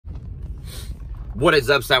What is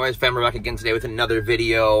up, Sideways fam? We're back again today with another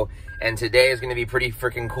video, and today is going to be pretty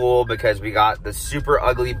freaking cool because we got the super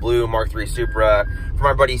ugly blue Mark III Supra from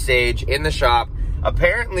our buddy Sage in the shop.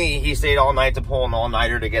 Apparently, he stayed all night to pull an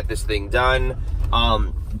all-nighter to get this thing done.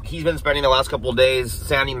 He's been spending the last couple of days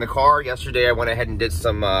sanding the car. Yesterday, I went ahead and did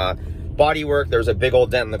some body work. There was a big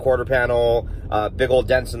old dent in the quarter panel, big old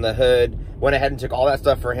dents in the hood. Went ahead and took all that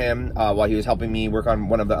stuff for him while he was helping me work on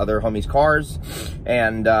one of the other homies' cars.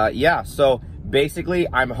 And yeah, so basically,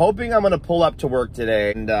 I'm hoping I'm going to pull up to work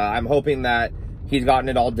today, and I'm hoping that he's gotten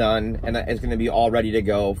it all done and that it's going to be all ready to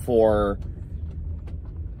go for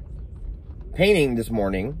painting this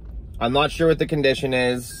morning. I'm not sure what the condition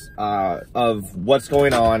is of what's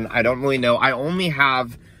going on. I don't really know. I only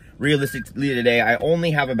have, realistically today, I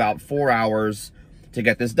only have about 4 hours to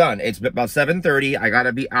get this done. It's about 7:30. I got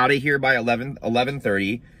to be out of here by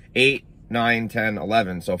 11:30, 8, 9, 10,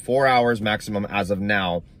 11. So 4 hours maximum as of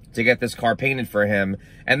now to get this car painted for him,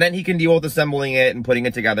 and then he can deal with assembling it and putting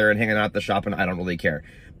it together and hanging out at the shop, and I don't really care.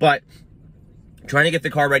 But trying to get the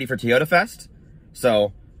car ready for Toyota Fest,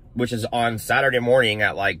 so which is on Saturday morning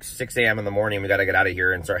at like 6 a.m. in the morning. We got to get out of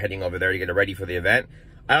here and start heading over there to get it ready for the event.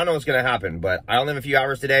 I don't know what's going to happen, but I only have a few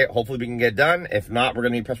hours today. Hopefully we can get it done. If not, we're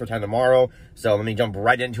going to be pressed for time tomorrow. So let me jump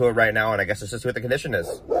right into it right now, and I guess let's just see what the condition is.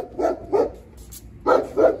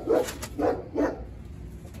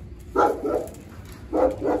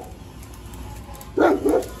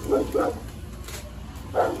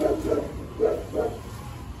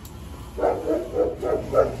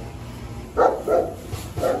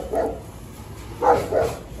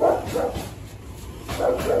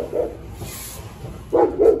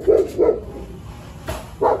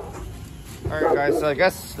 Alright guys, so I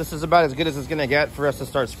guess this is about as good as it's gonna get for us to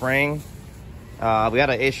start spraying. We had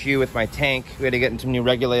an issue with my tank. We had to get into new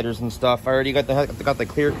regulators and stuff. I already got the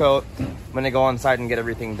clear coat. I'm gonna go on site and get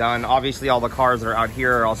everything done. Obviously all the cars that are out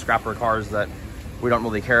here are all scrapper cars that we don't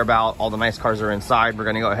really care about. All the nice cars are inside. We're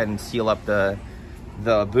gonna go ahead and seal up the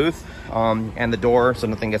booth and the door so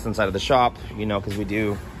nothing gets inside of the shop, you know, because we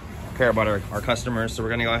do care about our customers. So we're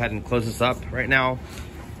gonna go ahead and close this up right now.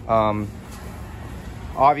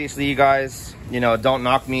 Obviously, you guys, you know, don't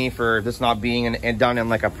knock me for this not being done in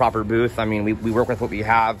like a proper booth. I mean, we work with what we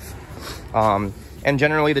have, and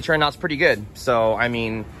generally the turnout's pretty good. So I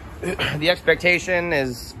mean, the expectation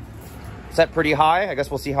is set pretty high. I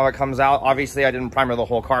guess we'll see how it comes out. Obviously, I didn't primer the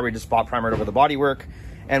whole car. We just spot primered over the bodywork,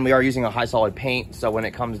 and we are using a high solid paint. So when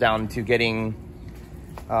it comes down to getting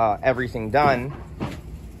everything done,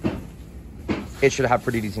 it should have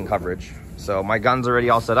pretty decent coverage. So my gun's already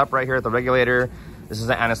all set up right here at the regulator. This is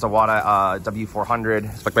an Anisawada W400.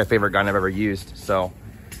 It's like my favorite gun I've ever used. So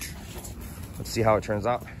let's see how it turns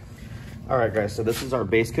out. All right, guys, so this is our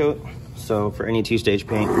base coat. So for any two-stage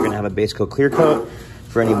paint, you're gonna have a base coat clear coat.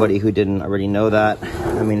 For anybody who didn't already know that,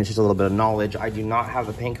 I mean, it's just a little bit of knowledge. I do not have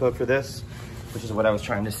the paint coat for this, which is what I was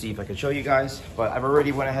trying to see if I could show you guys. But I've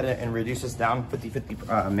already went ahead and reduced this down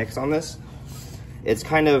 50-50 mix on this. It's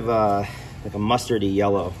kind of like a mustardy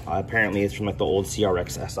yellow. Apparently it's from like the old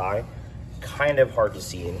CRX SI. Kind of hard to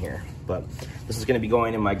see in here, but this is going to be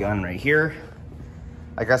going in my gun right here.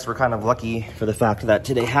 I guess we're kind of lucky for the fact that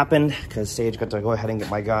today happened, because Sage got to go ahead and get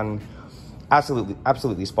my gun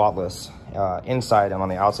absolutely spotless inside and on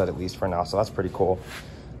the outside, at least for now. So that's pretty cool.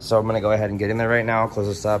 So I'm going to go ahead and get in there right now, close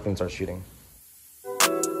this up, and start shooting.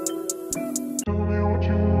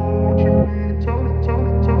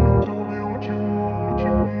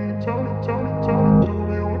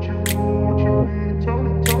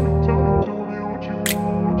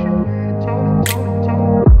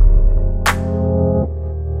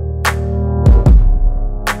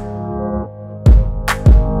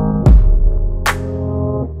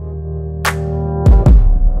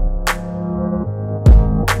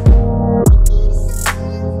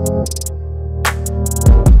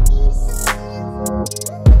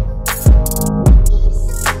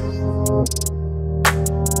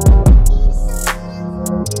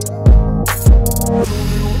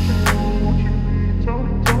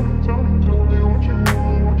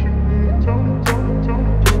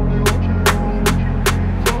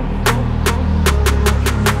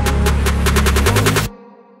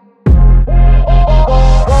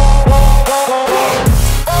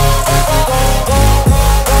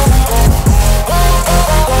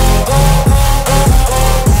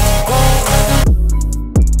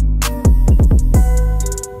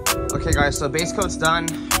 So base coat's done.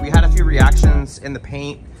 We had a few reactions in the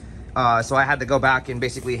paint, so I had to go back and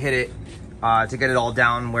basically hit it to get it all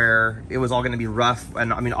down where it was all going to be rough.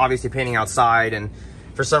 And I mean, obviously painting outside, and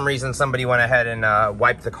for some reason somebody went ahead and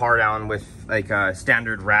wiped the car down with like a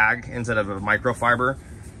standard rag instead of a microfiber.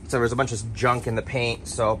 So there was a bunch of junk in the paint.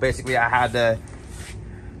 So basically I had to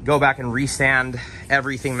go back and resand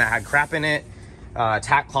everything that had crap in it,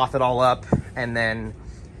 tack cloth it all up, and then,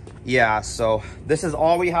 yeah, so this is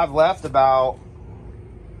all we have left, about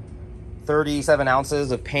 37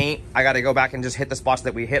 ounces of paint. I got to go back and just hit the spots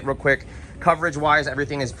that we hit real quick. Coverage wise,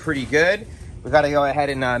 everything is pretty good. We got to go ahead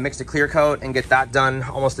and mix the clear coat and get that done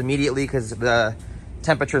almost immediately, because the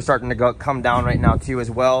temperature is starting to come down right now too as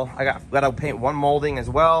well. I got to paint one molding as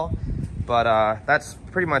well, but that's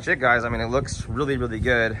pretty much it, guys. I mean, it looks really, really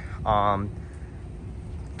good.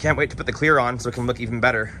 Can't wait to put the clear on so it can look even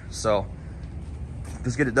better. So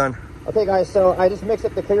let's get it done. Okay, guys, so I just mixed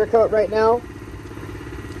up the clear coat right now.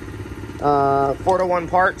 4-to-1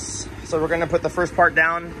 parts. So we're gonna put the first part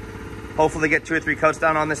down, hopefully get 2 or 3 coats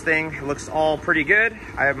down on this thing. It looks all pretty good.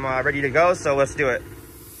 I'm ready to go, so let's do it.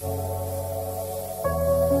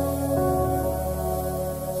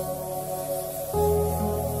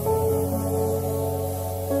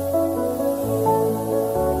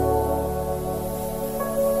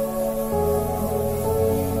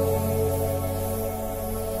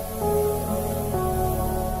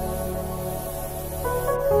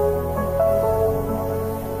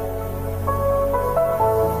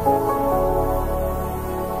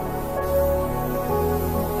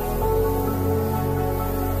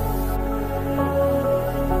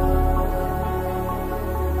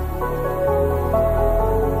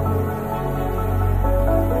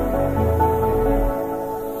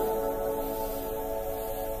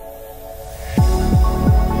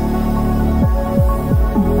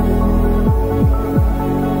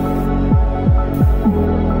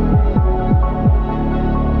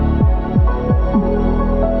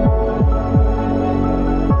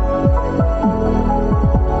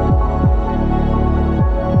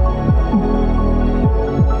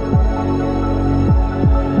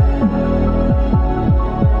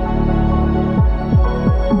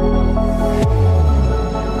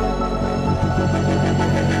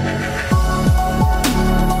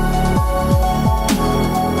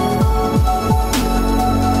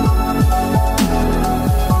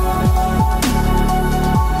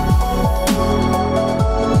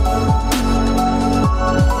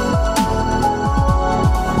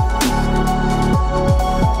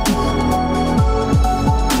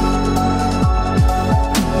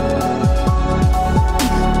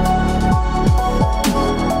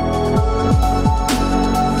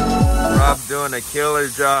 Doing a killer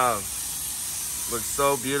job. Looks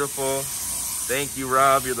so beautiful. Thank you,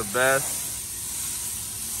 Rob. You're the best.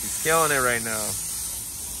 He's killing it right now.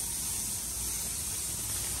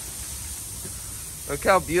 Look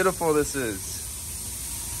how beautiful this is.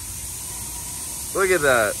 Look at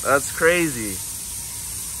that. That's crazy.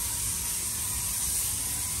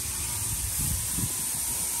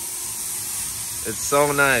 It's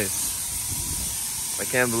so nice. I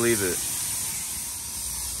can't believe it.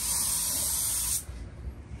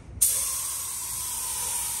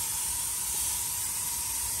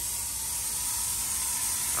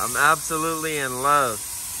 I'm absolutely in love.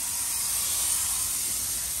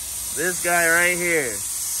 This guy right here.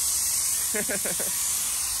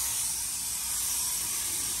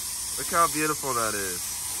 Look how beautiful that is.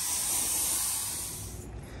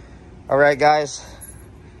 All right, guys.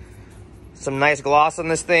 Some nice gloss on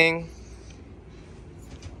this thing.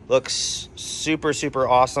 Looks super, super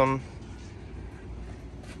awesome.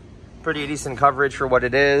 Pretty decent coverage for what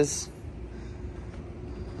it is.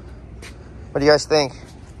 What do you guys think?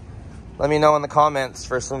 Let me know in the comments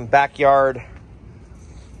for some backyard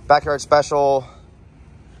special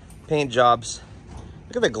paint jobs.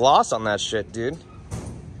 Look at the gloss on that shit, dude.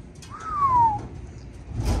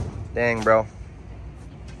 Dang, bro.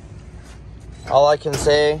 All I can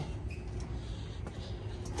say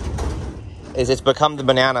is it's become the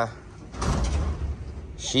banana.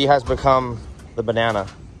 She has become the banana.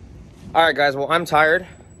 All right, guys, well, I'm tired.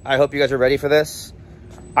 I hope you guys are ready for this.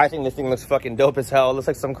 I think this thing looks fucking dope as hell. It looks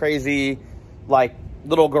like some crazy, like,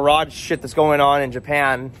 little garage shit that's going on in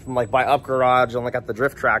Japan from, like, by Up Garage and, like, at the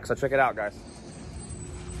drift track. So check it out, guys.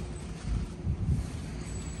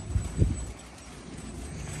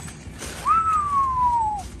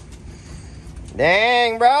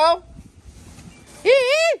 Dang, bro.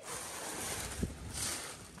 Hee-hee.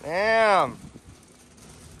 Damn.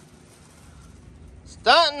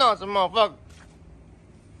 Stunting on some motherfucker.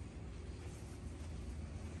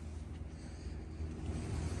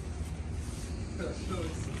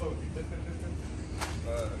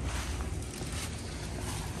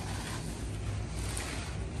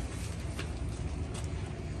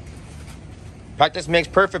 Practice makes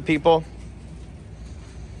perfect, people.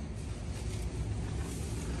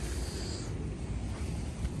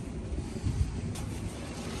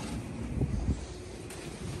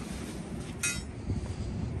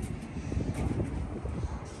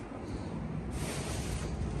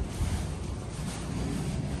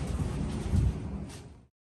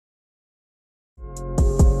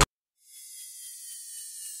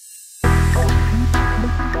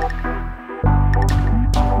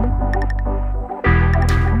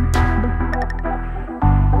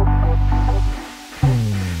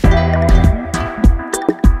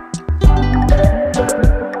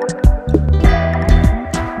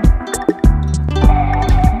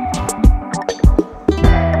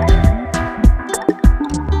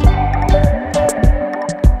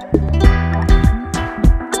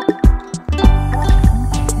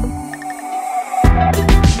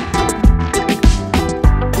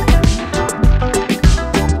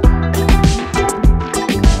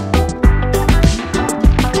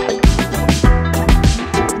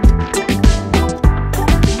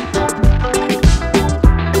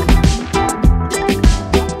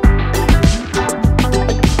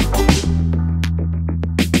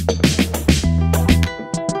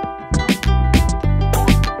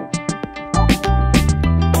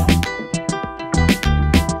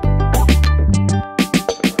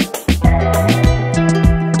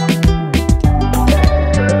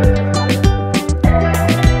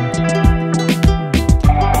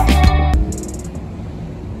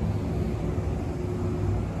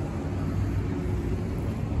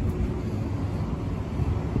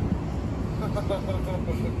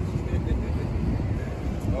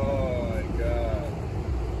 Oh my god.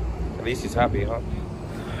 At least he's happy, huh?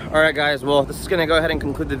 Alright guys, well this is gonna go ahead and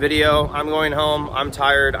conclude the video. I'm going home, I'm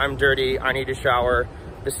tired, I'm dirty, I need to shower.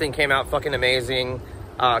 This thing came out fucking amazing.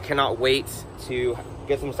 Cannot wait to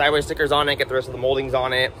get some sideways stickers on it, get the rest of the moldings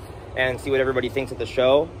on it, and see what everybody thinks at the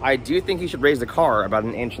show. I do think he should raise the car about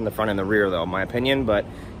an inch in the front and the rear though, in my opinion, but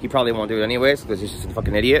he probably won't do it anyways because he's just a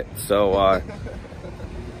fucking idiot. So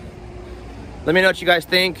let me know what you guys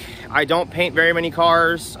think. I don't paint very many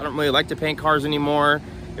cars. I don't really like to paint cars anymore.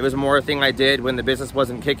 It was more a thing I did when the business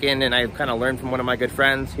wasn't kicking, and I kind of learned from one of my good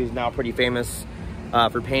friends who's now pretty famous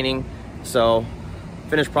for painting. So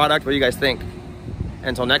finished product, what do you guys think?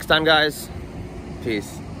 Until next time guys,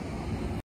 peace.